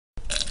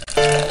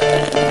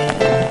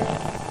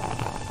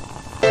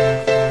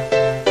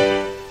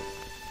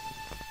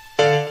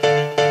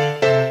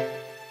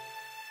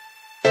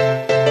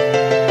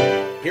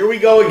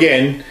go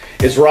again.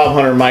 It's Rob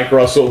Hunter, Mike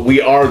Russell. We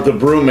are the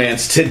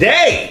Brewmance.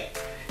 Today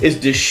is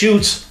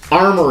Deschutes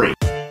Armory.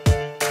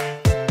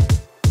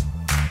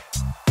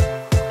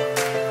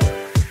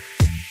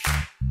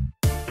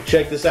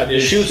 Check this out.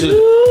 Deschutes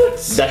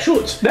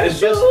is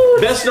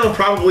best known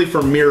probably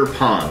for Mirror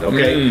Pond.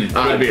 Okay,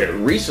 beer.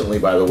 Recently,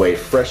 by the way,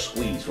 Fresh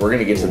Squeeze. We're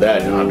gonna get to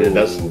that.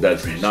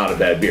 That's not a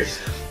bad beer.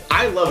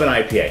 I love an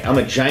IPA. I'm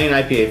a giant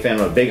IPA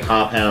fan. I'm a big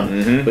hop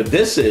hound. But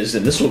this is,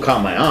 and this will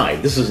caught my eye,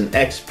 this is an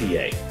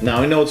XPA.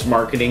 Now I know it's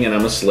marketing and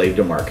I'm a slave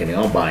to marketing.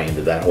 I'll buy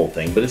into that whole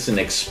thing, but it's an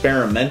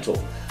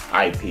experimental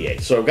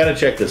IPA. So I've got to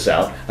check this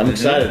out. I'm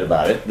excited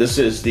about it. This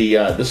is the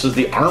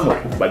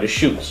Armory by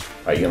Deschutes.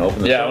 Are you gonna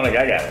open this? Yeah, up? I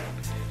got it.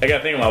 I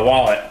got a thing in my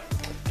wallet,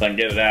 so I can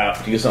get it out.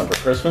 Did you get something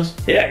for Christmas?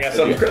 Yeah, I got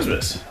something for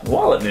Christmas.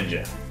 Wallet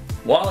Ninja.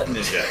 Wallet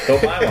Ninja.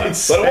 Go buy one.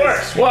 But it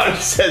works. What? It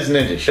says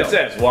Ninja. It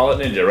says Wallet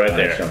Ninja right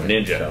there.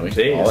 Ninja.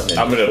 See?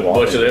 I'm gonna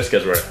butcher this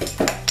because we're.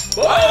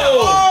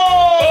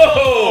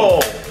 Whoa!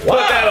 Put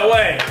that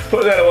away.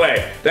 Put that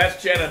away.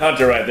 That's Jen and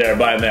Hunter right there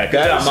buying that.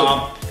 Good job,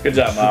 Mom. Good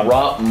job, Mom.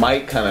 Rob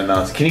Mike kind of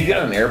nuts. Can you get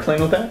on an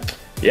airplane with that?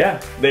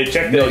 Yeah, they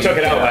checked. They took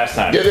it out last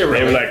time. Yeah, they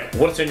were like,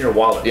 "What's in your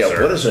wallet?" Yeah,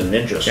 sir? what is a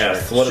Ninja? Yeah,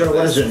 sir? what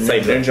is a Ninja? Say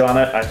Ninja on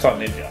it. I saw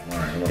Ninja. All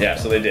right, yeah,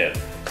 so they did.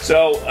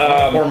 So,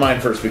 or mine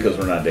first because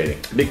we're not dating.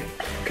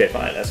 Okay,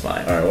 fine, that's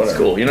fine. All right, whatever. That's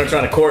cool. You're not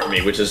trying to court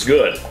me, which is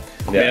good.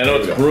 Yeah, I know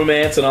it's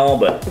Brewmance and all,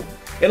 but.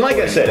 And like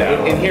I said,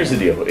 and here's the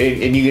deal,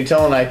 and you can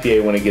tell an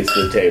IPA when it gets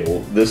to the table.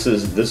 This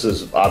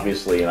is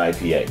obviously an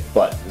IPA,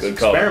 but good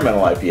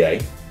experimental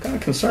IPA. Kind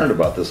of concerned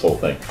about this whole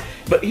thing.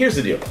 But here's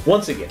the deal.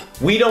 Once again,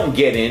 we don't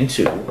get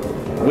into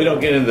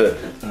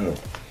oh,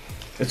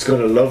 it's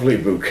got a lovely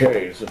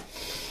bouquet.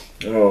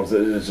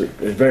 It's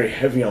very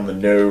heavy on the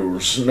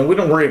nose. No, we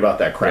don't worry about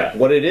that crap. Yeah.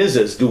 What it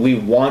is do we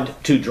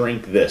want to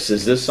drink this?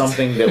 Is this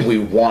something that we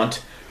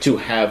want to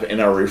have in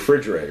our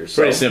refrigerator?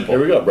 So, pretty simple.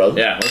 Here we go, brother.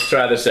 Yeah, let's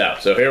try this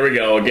out. So here we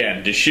go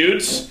again.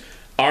 Deschutes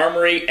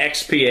Armory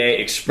XPA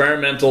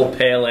Experimental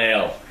Pale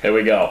Ale. Here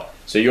we go.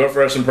 So your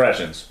first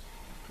impressions,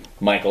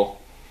 Michael.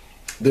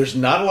 There's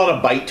not a lot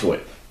of bite to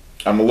it.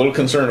 I'm a little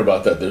concerned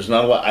about that. There's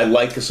not a lot. I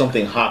like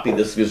something hoppy.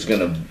 This is going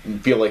to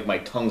feel like my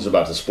tongue's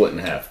about to split in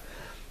half.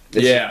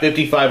 It's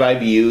 55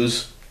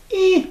 IBUs.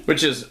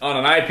 Which is, on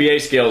an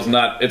IPA scale,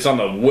 it's on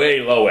the way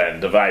low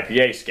end of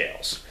IPA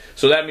scales.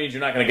 So that means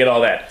you're not going to get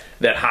all that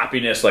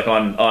hoppiness like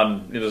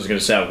on this is going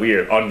to sound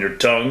weird, on your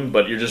tongue,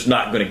 but you're just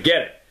not going to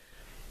get it.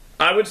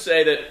 I would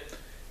say that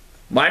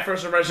my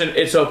first impression,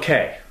 it's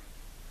okay.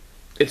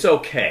 It's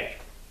okay.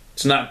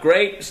 It's not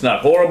great, it's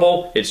not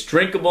horrible, it's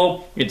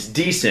drinkable, it's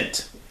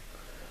decent.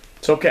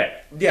 It's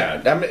okay.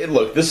 Yeah, I mean,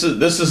 look, this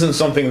isn't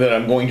something that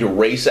I'm going to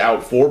race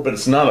out for, but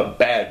it's not a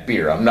bad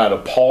beer. I'm not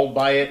appalled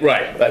by it.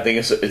 Right. I think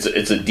it's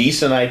a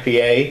decent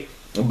IPA,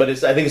 but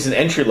I think it's an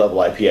entry level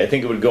IPA. I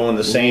think it would go in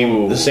the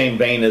same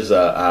vein as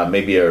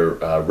maybe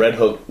a Red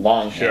Hook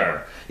Longhorn.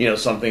 Sure. You know,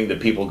 something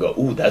that people go,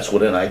 ooh, that's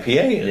what an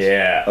IPA is.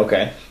 Yeah.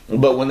 Okay.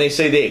 But when they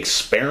say they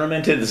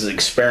experimented, this is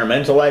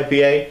experimental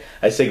IPA,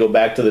 I say go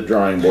back to the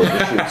drawing board.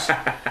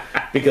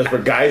 Because for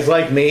guys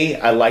like me,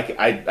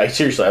 I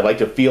seriously, I like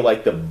to feel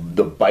like the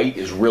bite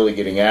is really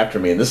getting after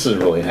me, and this isn't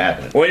really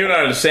happening. Well, you and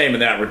I are the same in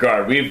that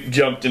regard. We've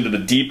jumped into the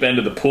deep end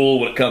of the pool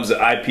when it comes to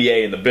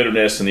IPA and the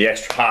bitterness and the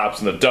extra hops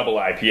and the double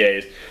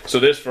IPAs. So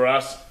this, for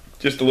us,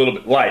 just a little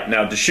bit light.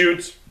 Now,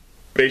 Deschutes,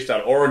 based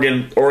out of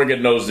Oregon.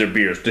 Oregon knows their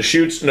beers.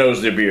 Deschutes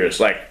knows their beers.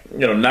 Like,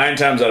 9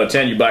 times out of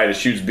 10, you buy a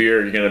Deschutes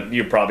beer,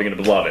 you're probably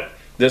gonna love it.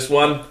 This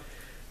one,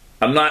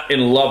 I'm not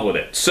in love with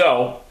it.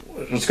 So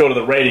let's go to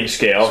the rating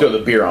scale. Let's go to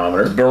the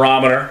beerometer.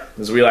 Barometer,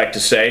 as we like to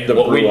say. The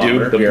what we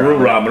do. The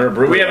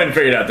brewerometer. We haven't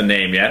figured out the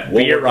name yet.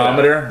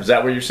 Beerometer. Is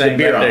that what you're saying?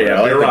 The beerometer.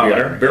 Yeah,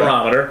 beerometer.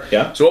 Beerometer.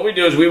 Yeah. So what we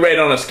do is we rate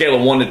on a scale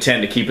of 1 to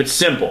 10 to keep it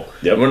simple.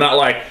 Yep. We're not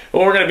like,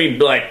 well, we're going to be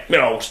like,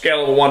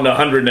 scale of 1 to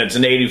 100 and it's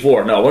an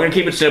 84. No, we're going to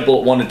keep it simple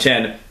at 1 to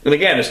 10. And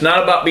again, it's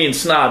not about being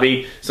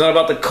snobby. It's not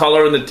about the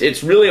color.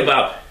 It's really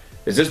about,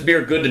 is this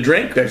beer good to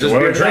drink? Or is this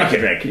beer good to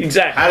drink?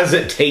 Exactly. How does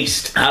it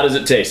taste? How does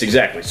it taste?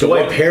 Exactly. So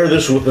I pair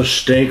this with a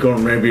steak or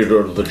maybe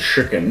the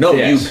chicken? No,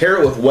 you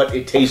pair it with what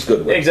it tastes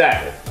good with.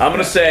 Exactly. I'm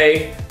going to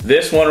say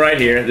this one right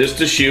here, this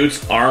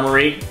Deschutes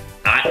Armory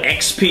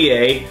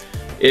XPA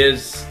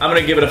I'm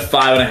going to give it a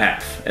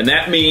 5.5. And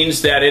that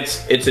means that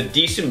it's a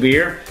decent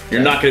beer.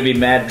 You're not going to be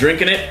mad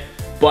drinking it.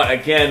 But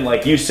again,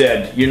 like you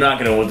said, you're not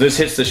going to, when this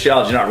hits the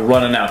shelves, you're not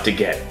running out to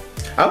get it.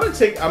 I'm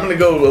gonna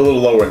go a little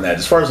lower than that.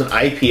 As far as an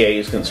IPA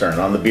is concerned,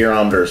 on the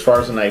beerometer, as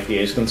far as an IPA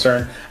is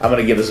concerned, I'm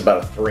gonna give this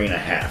about a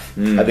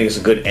 3.5. I think it's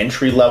a good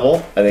entry level.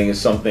 I think it's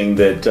something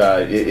that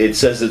it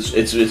says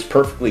it's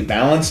perfectly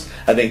balanced.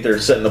 I think they're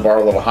setting the bar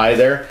a little high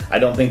there. I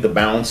don't think the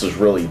balance is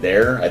really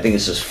there. I think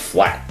it's just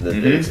flat.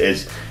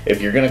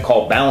 If you're gonna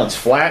call balance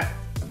flat,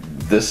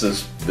 this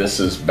is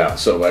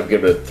balance. So I'd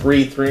give it a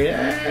 3.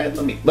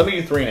 Let me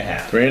do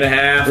 3.5.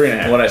 3.5.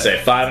 3.5. What did I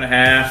say?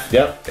 5.5.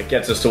 Yep. It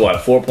gets us to what?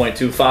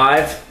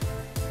 4.25.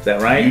 Is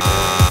that right?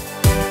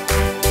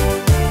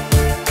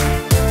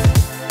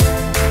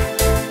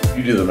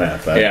 You do the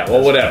math. Yeah.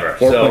 Well, whatever.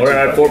 So we're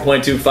at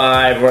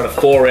 4.25. We're at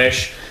a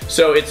 4-ish.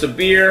 So it's a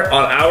beer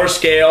on our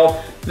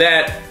scale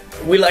that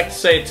we like to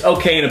say it's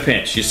okay in a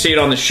pinch. You see it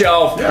on the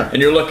shelf,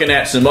 and you're looking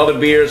at some other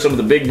beers, some of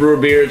the big brewer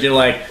beers, you're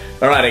like,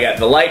 all right, I got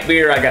the light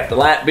beer, I got the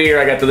lat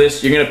beer, I got the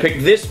this. You're going to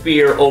pick this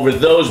beer over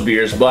those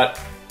beers, but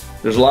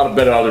there's a lot of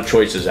better other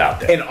choices out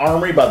there. And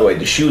Armory, by the way,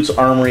 Deschutes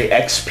Armory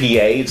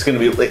XPA, it's going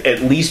to be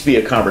at least be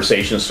a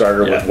conversation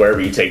starter with wherever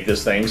you take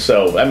this thing.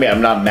 So, I mean,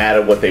 I'm not mad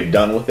at what they've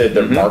done with it.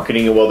 They're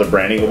marketing it well, they're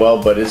branding it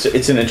well, but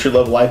it's an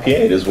entry-level IPA.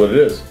 It is what it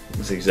is.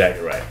 That's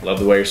exactly right. Love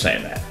the way you're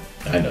saying that.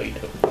 I know you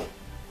do.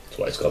 That's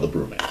why it's called the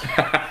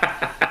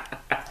Brewmance.